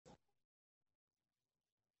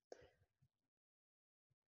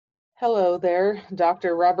Hello there,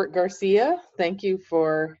 Dr. Robert Garcia. Thank you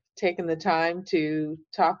for taking the time to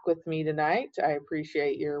talk with me tonight. I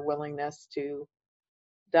appreciate your willingness to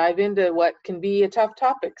dive into what can be a tough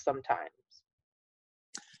topic sometimes.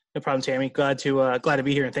 No problem, Tammy. Glad to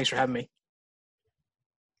be here, and thanks for having me.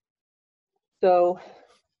 So,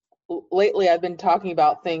 lately I've been talking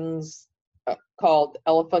about things called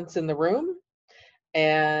elephants in the room,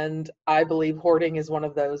 and I believe hoarding is one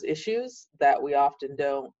of those issues that we often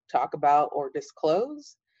don't talk about or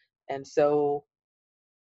disclose. And so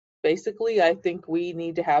basically, I think we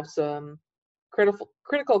need to have some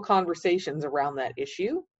critical conversations around that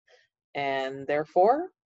issue, and therefore,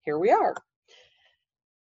 here we are.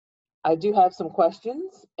 I do have some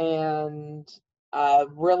questions, and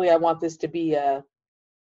really, I want this to be a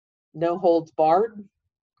no holds barred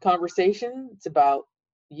conversation. It's about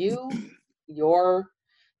you, your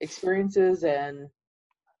experiences, and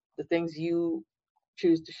the things you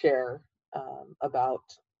choose to share about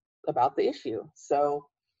the issue. So,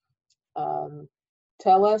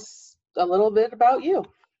 tell us a little bit about you.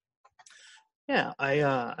 Yeah,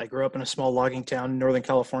 I grew up in a small logging town in Northern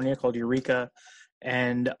California called Eureka,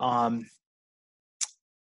 and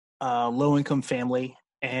low income family.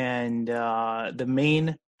 And the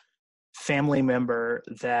main family member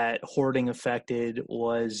that hoarding affected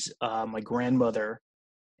was my grandmother,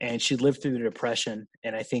 and she lived through the Depression.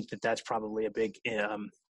 And I think that that's probably a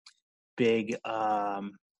big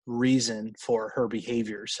reason for her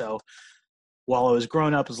behavior. So while I was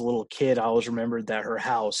growing up as a little kid, I always remembered that her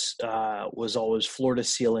house was always floor to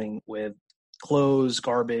ceiling with clothes,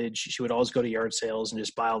 garbage. She would always go to yard sales and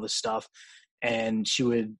just buy all this stuff. And she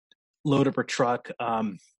would load up her truck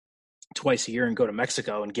twice a year and go to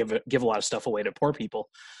Mexico and give a lot of stuff away to poor people,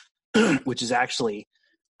 which is actually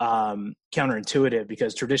counterintuitive,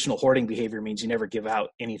 because traditional hoarding behavior means you never give out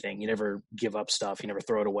anything. You never give up stuff. You never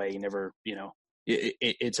throw it away. You never,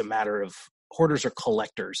 it's a matter of, hoarders are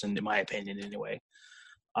collectors, in my opinion anyway.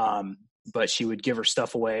 But she would give her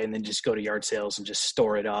stuff away and then just go to yard sales and just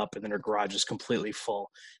store it up, and then her garage is completely full.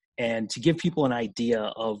 And to give people an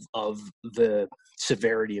idea of the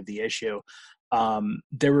severity of the issue,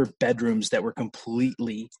 there were bedrooms that were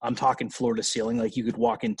completely, I'm talking floor to ceiling, like you could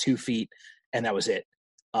walk in 2 feet and that was it.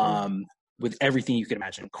 With everything you could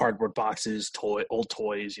imagine, cardboard boxes, old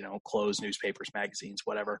toys, clothes, newspapers, magazines,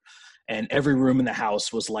 whatever. And every room in the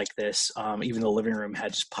house was like this. Even the living room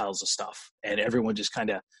had just piles of stuff, and everyone just kind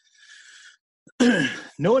of,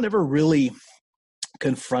 no one ever really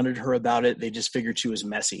confronted her about it. They just figured she was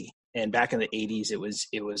messy. And back in the 80s, it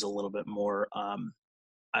was a little bit more,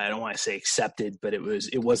 I don't want to say accepted, but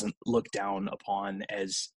it wasn't looked down upon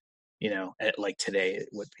as, like today it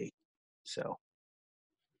would be. So.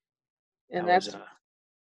 And that's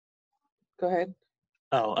go ahead.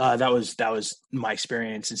 That was my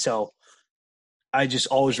experience. And so I just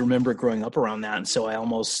always remember growing up around that. And so I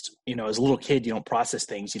almost, as a little kid, you don't process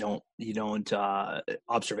things. You don't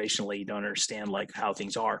observationally, you don't understand like how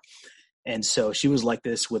things are. And so she was like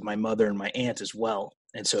this with my mother and my aunt as well.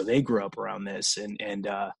 And so they grew up around this, and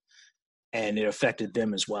it affected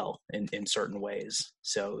them as well in certain ways.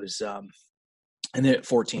 So it was, and then at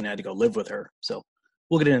 14, I had to go live with her. So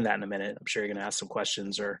we'll get into that in a minute. I'm sure you're going to ask some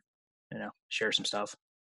questions or, share some stuff.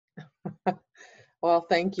 Well,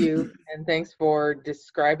 thank you. And thanks for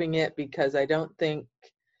describing it, because I don't think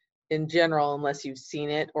in general, unless you've seen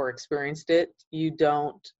it or experienced it, you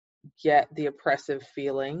don't get the oppressive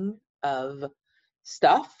feeling of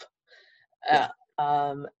stuff,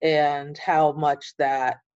 and how much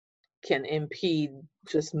that can impede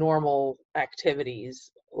just normal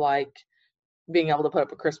activities like being able to put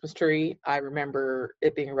up a Christmas tree. I remember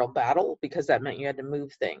it being a real battle, because that meant you had to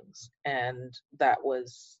move things, and that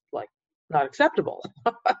was like not acceptable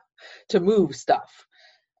to move stuff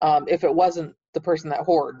if it wasn't the person that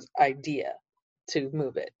hoards idea to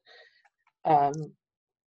move it.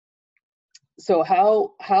 So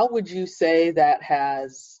how would you say that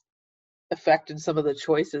has affected some of the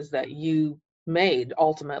choices that you made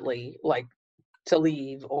ultimately, like to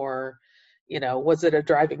leave, or was it a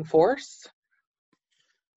driving force?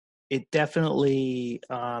 It definitely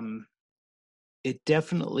kind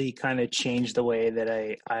of changed the way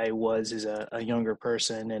that I was as a younger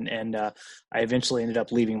person. And I eventually ended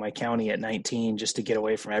up leaving my county at 19 just to get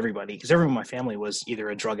away from everybody, because everyone in my family was either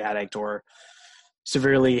a drug addict or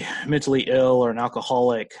severely mentally ill or an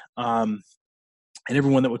alcoholic. And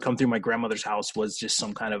everyone that would come through my grandmother's house was just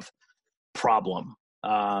some kind of problem.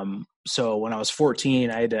 So when I was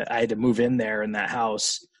 14, I had to move in there in that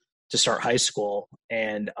house to start high school.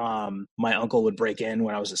 And my uncle would break in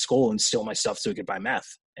when I was at school and steal my stuff so he could buy meth.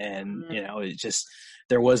 And, Mm. it just,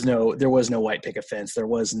 there was no white picket fence. There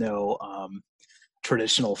was no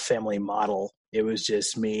traditional family model. It was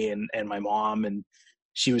just me and my mom, and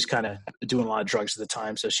she was kind of doing a lot of drugs at the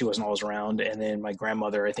time, so she wasn't always around. And then my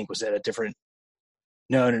grandmother, I think, was at a different,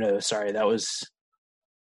 no, sorry, that was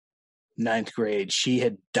ninth grade. She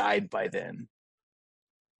had died by then.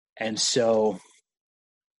 And so,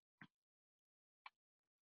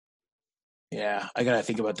 yeah, I gotta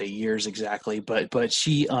think about the years exactly, but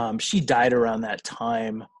she died around that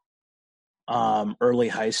time, early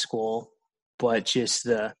high school. But just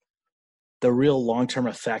the real long term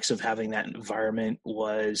effects of having that environment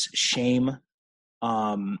was shame.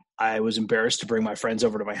 I was embarrassed to bring my friends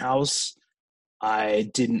over to my house. I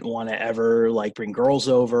didn't want to ever like bring girls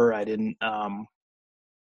over. I didn't.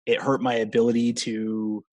 It hurt my ability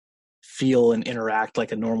to feel and interact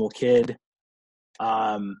like a normal kid.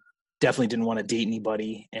 Um, Definitely didn't want to date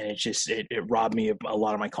anybody, and it robbed me of a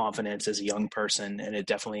lot of my confidence as a young person, and it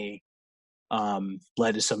definitely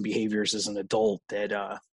led to some behaviors as an adult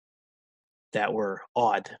that were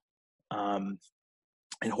odd. Um,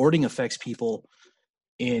 and hoarding affects people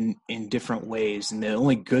in different ways. And the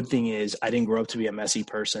only good thing is I didn't grow up to be a messy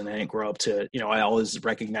person. I didn't grow up to, I always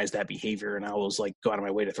recognize that behavior, and I always like go out of my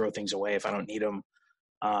way to throw things away if I don't need them.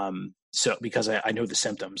 So because I know the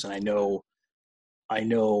symptoms, and I know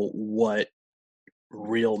what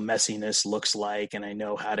real messiness looks like, and I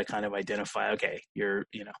know how to kind of identify, okay, you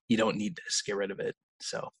don't need this, get rid of it.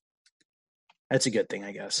 So that's a good thing,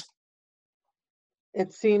 I guess.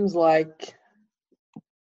 It seems like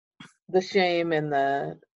the shame and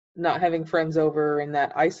the not having friends over and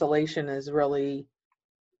that isolation is really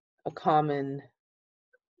a common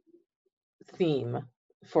theme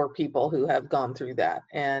for people who have gone through that.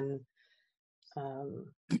 And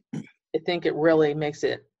I think it really makes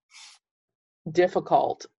it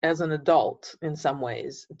difficult as an adult in some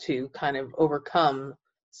ways to kind of overcome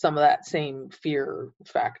some of that same fear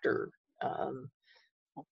factor.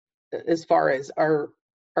 As far as are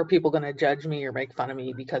people going to judge me or make fun of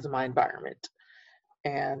me because of my environment?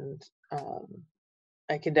 And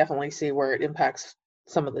I can definitely see where it impacts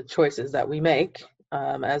some of the choices that we make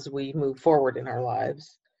as we move forward in our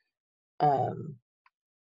lives.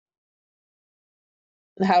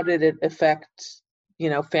 How did it affect,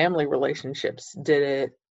 family relationships?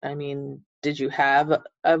 Did you have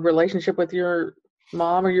a relationship with your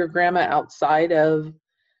mom or your grandma outside of,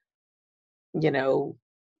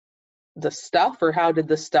 the stuff, or how did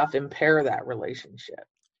the stuff impair that relationship?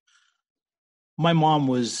 My mom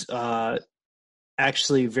was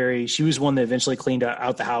actually she was one that eventually cleaned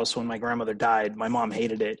out the house when my grandmother died. My mom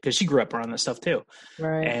hated it because she grew up around this stuff too.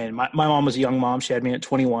 Right. And my mom was a young mom. She had me at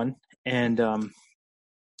 21. And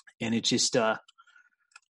it just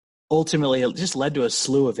ultimately it just led to a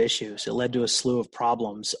slew of issues. It led to a slew of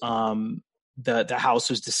problems. The house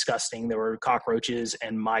was disgusting. There were cockroaches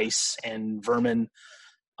and mice and vermin.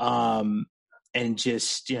 And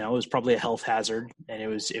just, it was probably a health hazard, and it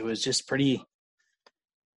was just pretty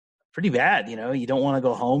bad. You don't want to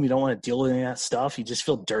go home. You don't want to deal with any of that stuff. You just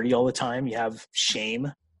feel dirty all the time. You have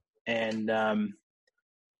shame, and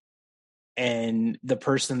the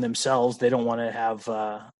person themselves, they don't want to have,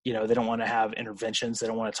 they don't want to have interventions. They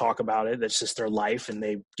don't want to talk about it. That's just their life, and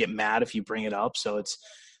they get mad if you bring it up. So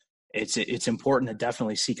it's important to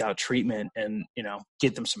definitely seek out treatment and,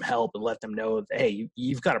 get them some help and let them know that, hey,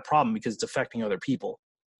 you've got a problem because it's affecting other people.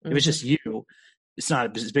 Mm-hmm. If it's just you, it's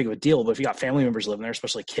not as big of a deal. But if you got family members living there,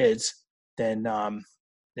 especially kids, then,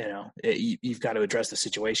 you've got to address the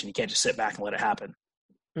situation. You can't just sit back and let it happen.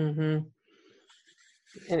 Mm-hmm.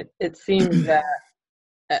 And it seems that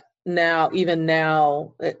even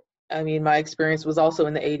now, my experience was also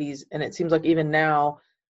in the 80s, and it seems like even now,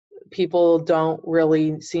 people don't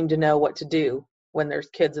really seem to know what to do when there's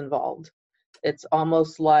kids involved. It's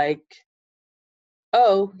almost like,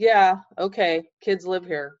 oh, yeah, okay, kids live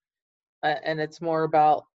here. And it's more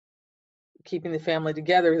about keeping the family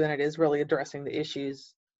together than it is really addressing the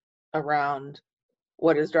issues around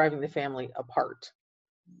what is driving the family apart.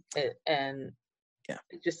 And Yeah,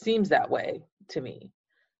 it just seems that way to me.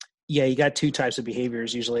 Yeah, you got two types of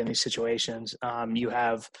behaviors usually in these situations. You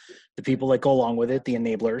have the people that go along with it, the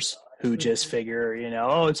enablers, who just figure,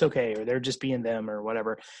 oh, it's okay, or they're just being them or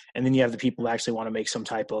whatever. And then you have the people that actually want to make some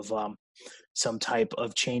type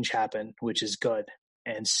of change happen, which is good.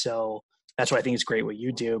 And so that's why I think it's great what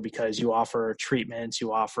you do, because you offer treatments,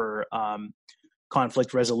 you offer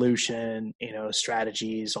conflict resolution,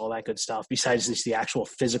 strategies, all that good stuff. Besides just the actual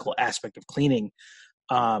physical aspect of cleaning,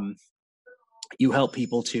 you help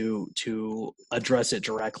people to address it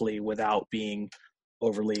directly without being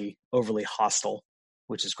overly hostile,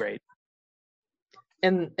 which is great.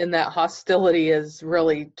 And that hostility is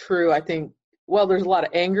really true. I think, well, there's a lot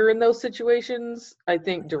of anger in those situations, I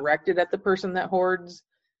think, directed at the person that hoards.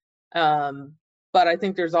 But I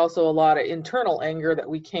think there's also a lot of internal anger that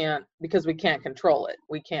we can't, because we can't control it.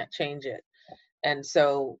 We can't change it. And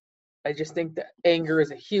so I just think that anger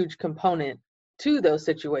is a huge component to those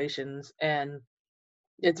situations, and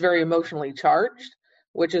it's very emotionally charged,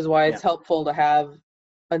 which is why Yeah. it's helpful to have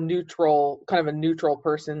a neutral, kind of a neutral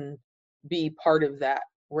person be part of that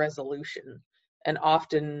resolution. And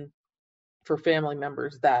often for family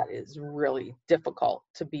members, that is really difficult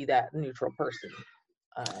to be that neutral person.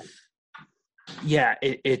 Um, Yeah,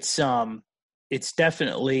 it's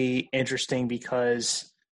definitely interesting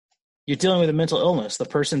because you're dealing with a mental illness. The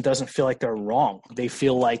person doesn't feel like they're wrong. They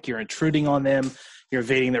feel like you're intruding on them. You're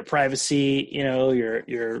invading their privacy.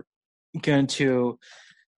 You're going to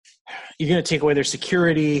take away their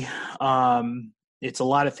security. It's a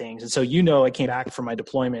lot of things. And so, I came back from my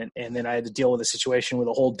deployment, and then I had to deal with a situation with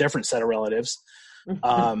a whole different set of relatives. And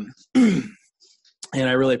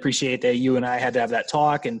I really appreciate that you and I had to have that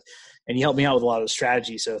talk, and you helped me out with a lot of the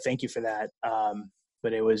strategy. So thank you for that.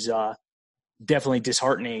 But it was definitely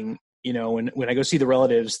disheartening. When I go see the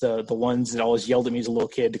relatives, the ones that always yelled at me as a little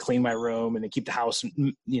kid to clean my room and to keep the house,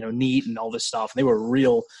 neat and all this stuff. And they were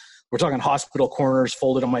we're talking hospital corners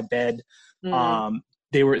folded on my bed. mm,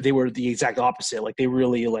 They were the exact opposite. Like they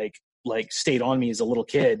really like stayed on me as a little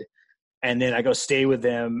kid. And then I go stay with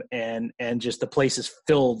them, and just the place is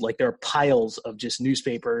filled. Like there are piles of just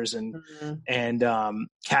newspapers and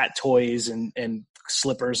cat toys and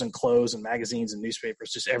slippers and clothes and magazines and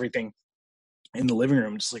newspapers, just everything in the living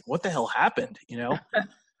room. Just like, what the hell happened,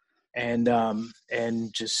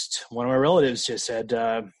 and just one of my relatives just had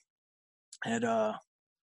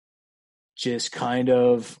just kind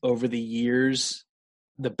of over the years,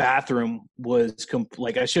 the bathroom was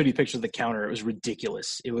like I showed you pictures of the counter. It was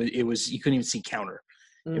ridiculous. It was you couldn't even see counter.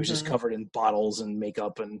 It was just covered in bottles and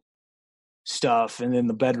makeup and stuff. And then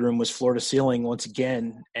the bedroom was floor to ceiling once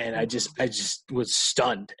again. And I just was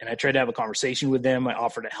stunned. And I tried to have a conversation with them. I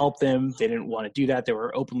offered to help them. They didn't want to do that. They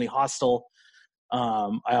were openly hostile.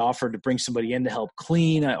 I offered to bring somebody in to help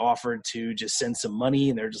clean. I offered to just send some money,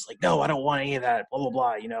 and they're just like, no, I don't want any of that, blah, blah,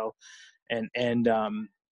 blah, and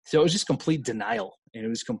so it was just complete denial, and it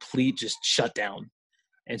was complete just shutdown.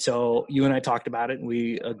 And so you and I talked about it, and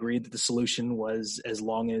we agreed that the solution was, as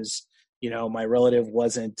long as, my relative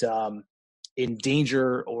wasn't in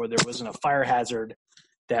danger or there wasn't a fire hazard,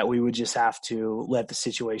 that we would just have to let the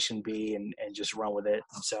situation be and just run with it.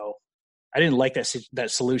 And so I didn't like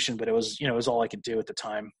that solution, but it was, it was all I could do at the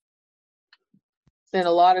time. And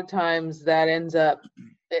a lot of times that ends up,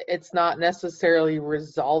 it's not necessarily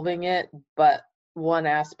resolving it, but one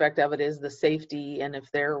aspect of it is the safety. And if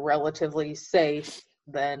they're relatively safe,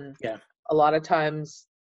 then a lot of times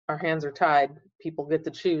our hands are tied. People get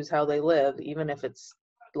to choose how they live, even if it's,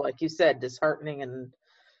 like you said, disheartening and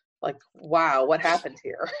like, wow, what happened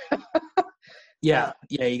here? Yeah,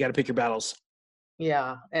 you got to pick your battles.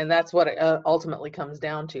 Yeah, and that's what it ultimately comes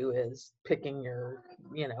down to, is picking your,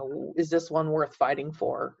 is this one worth fighting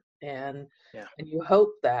for? And you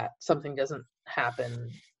hope that something doesn't happen,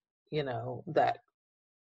 that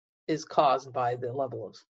is caused by the level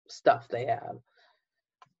of stuff they have.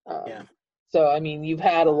 So, I mean, you've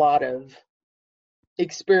had a lot of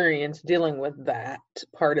experience dealing with that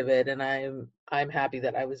part of it, and I'm happy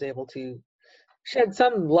that I was able to shed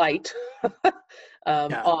some light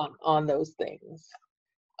on those things.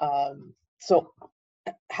 So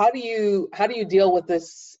how do you deal with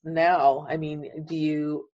this now? I mean, do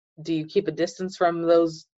you keep a distance from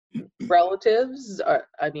those relatives? Or,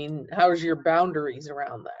 I mean, how's your boundaries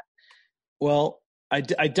around that? Well, I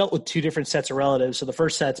dealt with two different sets of relatives. So the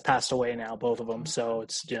first set's passed away now, both of them. So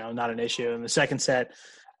it's, not an issue. And the second set,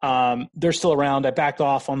 they're still around. I backed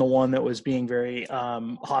off on the one that was being very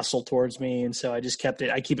hostile towards me. And so I just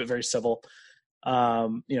I keep it very civil.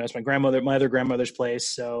 It's my other grandmother's place.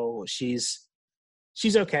 So she's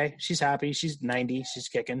okay. She's happy. She's 90. She's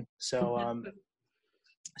kicking. So,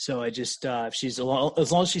 so I just, if she's, as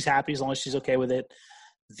long as she's happy, as long as she's okay with it,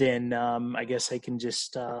 then, I guess I can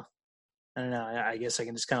just, I don't know. I guess I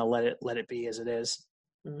can just kind of let it be as it is.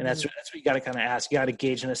 And that's what you got to kind of ask. You got to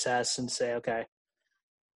gauge and assess and say, okay,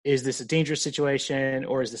 is this a dangerous situation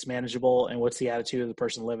or is this manageable? And what's the attitude of the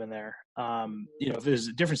person living there? If there's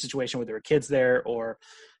a different situation where there were kids there, or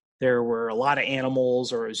there were a lot of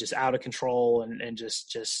animals, or it was just out of control and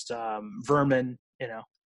just vermin,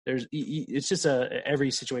 it's just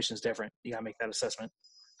every situation is different. You got to make that assessment.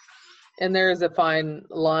 And there is a fine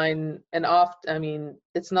line, and I mean,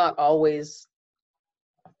 it's not always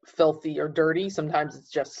filthy or dirty. Sometimes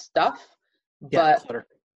it's just stuff. Yeah, but clutter.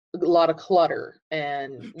 a lot of clutter,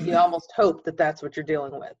 and you almost hope that that's what you're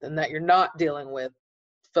dealing with, and that you're not dealing with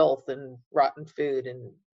filth and rotten food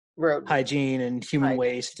and rodents. Hygiene and human Hygiene.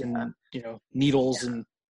 waste and, needles and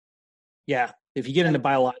if you get And into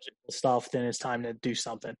biological stuff, then it's time to do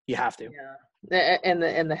something. You have to. and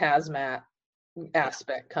the hazmat Yeah.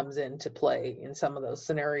 aspect comes into play in some of those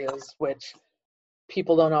scenarios, which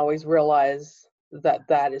people don't always realize that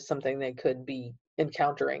that is something they could be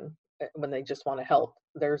encountering when they just want to help.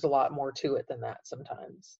 There's a lot more to it than that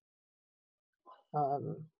sometimes.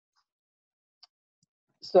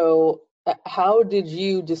 So how did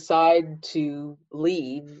you decide to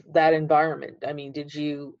leave that environment? I mean,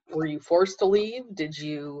 were you forced to leave?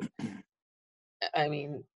 I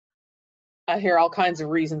mean, I hear all kinds of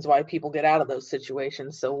reasons why people get out of those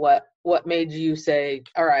situations. So what made you say,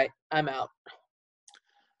 all right, I'm out?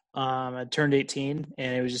 I turned 18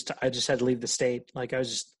 and I just had to leave the state. Like I was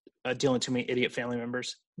just dealing with too many idiot family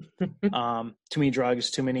members, too many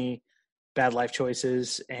drugs, too many bad life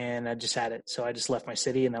choices. And I just had it. So I just left my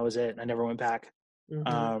city and that was it. I never went back.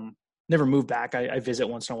 Mm-hmm. Never moved back. I visit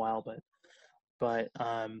once in a while, but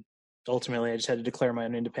ultimately I just had to declare my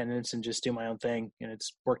own independence and just do my own thing. And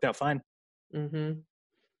it's worked out fine. Mm-hmm.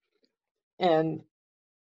 And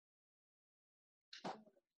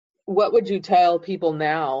what would you tell people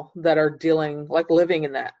now that are living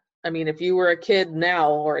in that? I mean, if you were a kid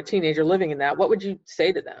now or a teenager living in that, what would you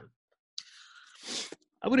say to them?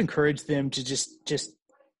 I would encourage them to just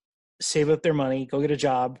save up their money, go get a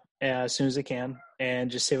job as soon as they can,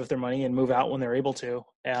 and just save up their money and move out when they're able to.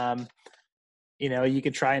 You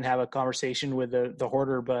could try and have a conversation with the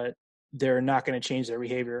hoarder, but they're not going to change their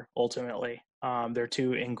behavior ultimately. They're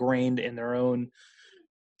too ingrained in their own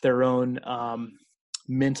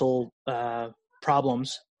mental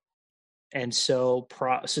problems. And so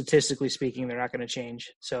statistically speaking, they're not going to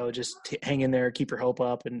change. So just hang in there, keep your hope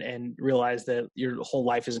up, and realize that your whole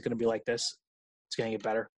life isn't going to be like this. It's going to get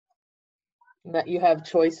better. That you have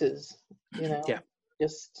choices, Yeah.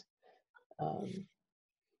 just,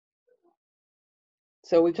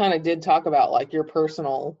 so we kind of did talk about like your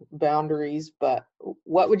personal boundaries, but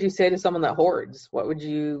what would you say to someone that hoards? What would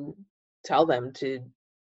you tell them to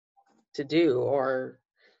do? Or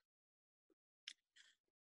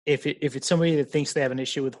If it's somebody that thinks they have an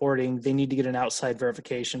issue with hoarding, they need to get an outside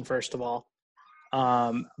verification first of all.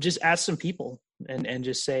 Just ask some people and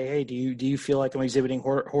just say, hey, do you feel like I'm exhibiting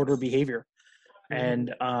hoarder behavior?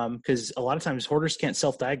 mm-hmm. And because a lot of times hoarders can't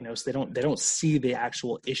self-diagnose, they don't see the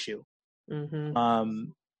actual issue.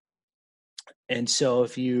 Mm-hmm. And so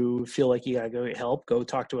if you feel like you gotta go get help, go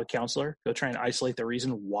talk to a counselor, go try and isolate the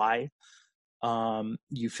reason why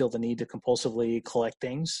you feel the need to compulsively collect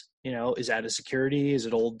things. Is that insecurity? Is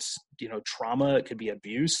it old, trauma? It could be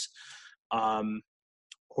abuse.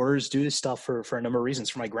 Hoarders do this stuff for a number of reasons.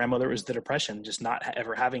 For my grandmother, it was the depression, just not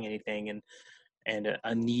ever having anything and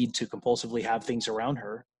a need to compulsively have things around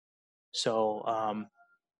her. So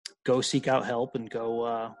go seek out help and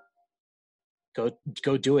go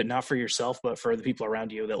do it, not for yourself, but for the people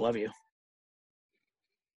around you that love you.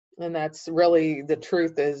 And that's really the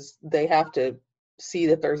truth, is they have to see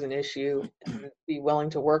that there's an issue and be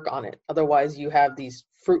willing to work on it. Otherwise you have these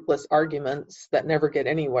fruitless arguments that never get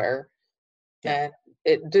anywhere. Yeah.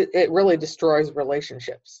 And it really destroys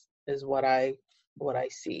relationships, is what I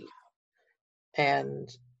see. And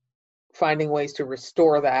finding ways to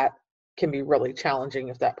restore that can be really challenging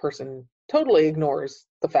if that person totally ignores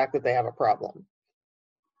the fact that they have a problem.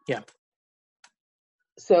 Yeah.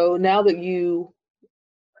 So now that you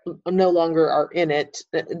no longer are in it,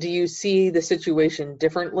 do you see the situation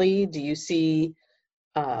differently? Do you see,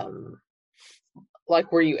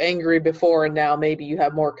 like, were you angry before and now maybe you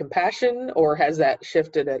have more compassion, or has that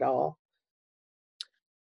shifted at all?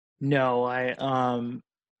 No, I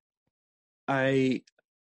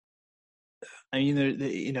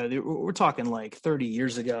mean, we're talking like 30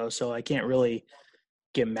 years ago, so I can't really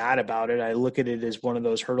get mad about it. I look at it as one of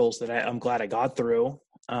those hurdles that I'm glad I got through.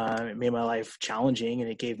 It made my life challenging, and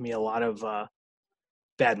it gave me a lot of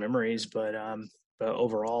bad memories. But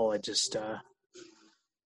overall, it's one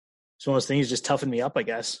of those things just toughened me up, I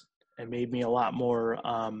guess, and made me a lot more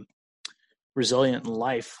resilient in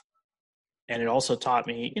life. And it also taught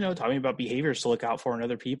me about behaviors to look out for in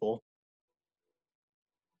other people.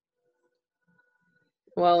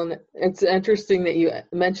 Well, and it's interesting that you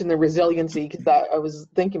mentioned the resiliency, because I was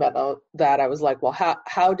thinking about that. I was like, well,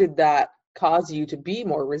 how did that cause you to be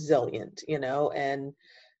more resilient? And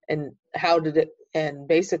how did it? And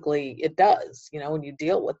basically, it does. When you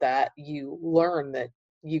deal with that, you learn that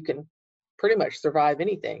you can pretty much survive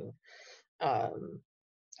anything.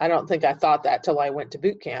 I don't think I thought that till I went to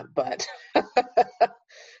boot camp, but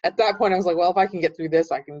at that point I was like, well, if I can get through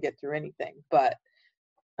this, I can get through anything. But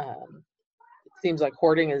it seems like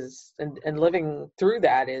hoarding is, and living through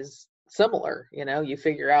that is similar. You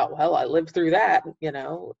figure out, well, I lived through that,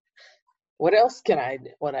 what else can I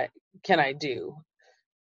do?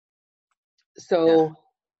 So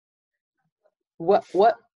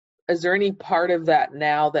what is there any part of that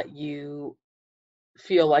now that you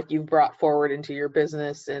feel like you've brought forward into your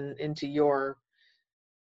business and into your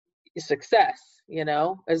success?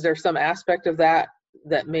 Is there some aspect of that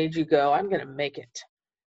made you go, I'm going to make it?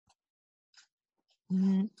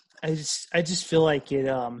 I just feel like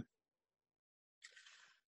it,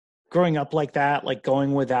 growing up like that, like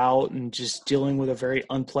going without and just dealing with a very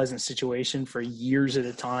unpleasant situation for years at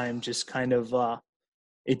a time, just kind of,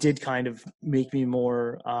 it did kind of make me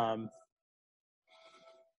more,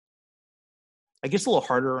 I guess, a little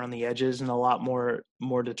harder around the edges and a lot more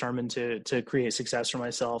determined to create success for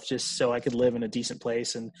myself, just so I could live in a decent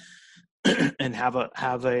place and and have a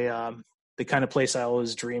the kind of place I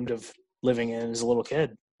always dreamed of living in as a little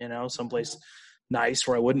kid. Someplace nice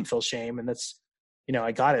where I wouldn't feel shame, and that's,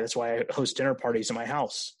 I got it. That's why I host dinner parties in my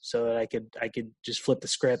house, so that I could just flip the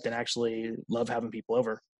script and actually love having people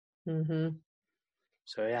over. Mm-hmm.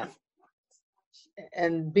 So yeah.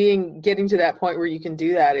 And getting to that point where you can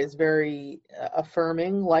do that is very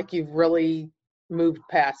affirming, like you've really moved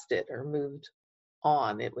past it or moved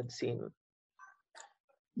on, it would seem.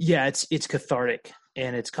 Yeah, it's cathartic,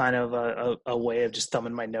 and it's kind of a way of just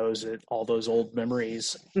thumbing my nose at all those old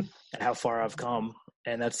memories and how far I've come.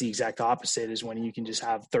 And that's the exact opposite, is when you can just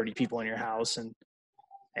have 30 people in your house and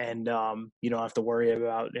you don't have to worry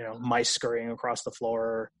about, mice scurrying across the floor,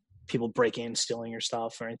 or people breaking and stealing your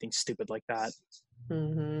stuff, or anything stupid like that.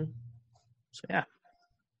 Mm-hmm. So yeah.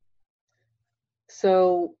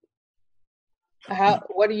 So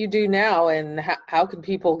what do you do now, and how can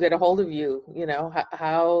people get a hold of you?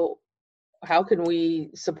 How can we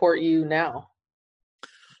support you now?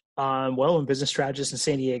 Well, I'm a business strategist in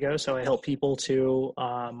San Diego, so I help people to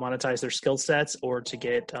monetize their skill sets, or to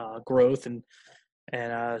get growth and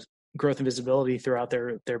growth and visibility throughout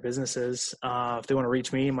their businesses. If they want to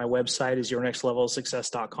reach me, my website is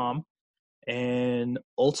yournextlevelsuccess.com. And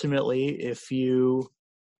ultimately, if you,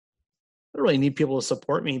 I don't really need people to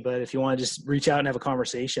support me, but if you want to just reach out and have a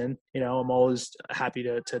conversation, I'm always happy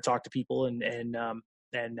to talk to people and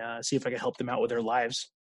see if I can help them out with their lives.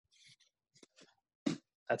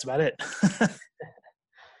 That's about it.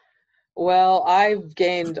 Well, I've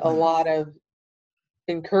gained a lot of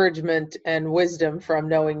encouragement and wisdom from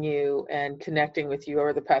knowing you and connecting with you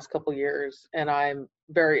over the past couple years, and I'm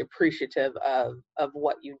very appreciative of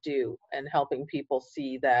what you do and helping people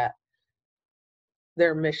see that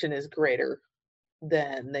their mission is greater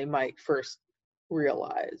than they might first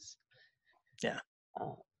realize. Yeah.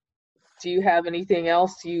 Do you have anything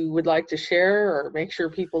else you would like to share or make sure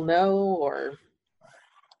people know, or?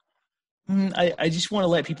 I just want to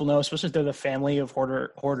let people know, especially if they're the family of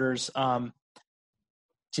hoarders,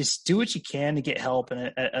 just do what you can to get help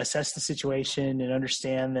and assess the situation and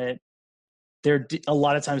understand that a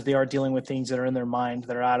lot of times they are dealing with things that are in their mind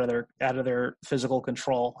that are out of their physical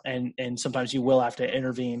control, and sometimes you will have to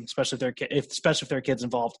intervene, especially if there are kids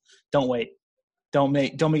involved. Don't wait. Don't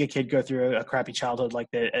make a kid go through a crappy childhood like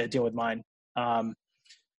they deal with mine.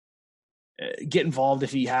 Get involved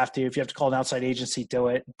if you have to. If you have to call an outside agency, do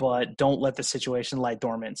it, but don't let the situation lie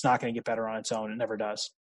dormant. It's not going to get better on its own. It never does.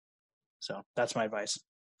 So that's my advice.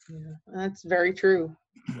 Yeah, that's very true.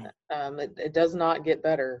 It does not get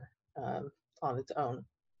better on its own,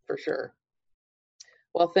 for sure.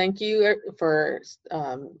 Well, thank you for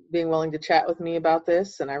being willing to chat with me about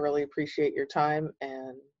this, and I really appreciate your time,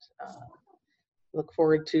 and look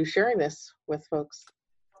forward to sharing this with folks.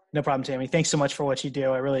 No problem, Tammy. Thanks so much for what you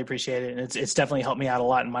do. I really appreciate it. And it's definitely helped me out a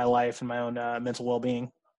lot in my life and my own mental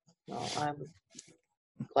well-being. Well, I'm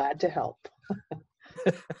glad to help.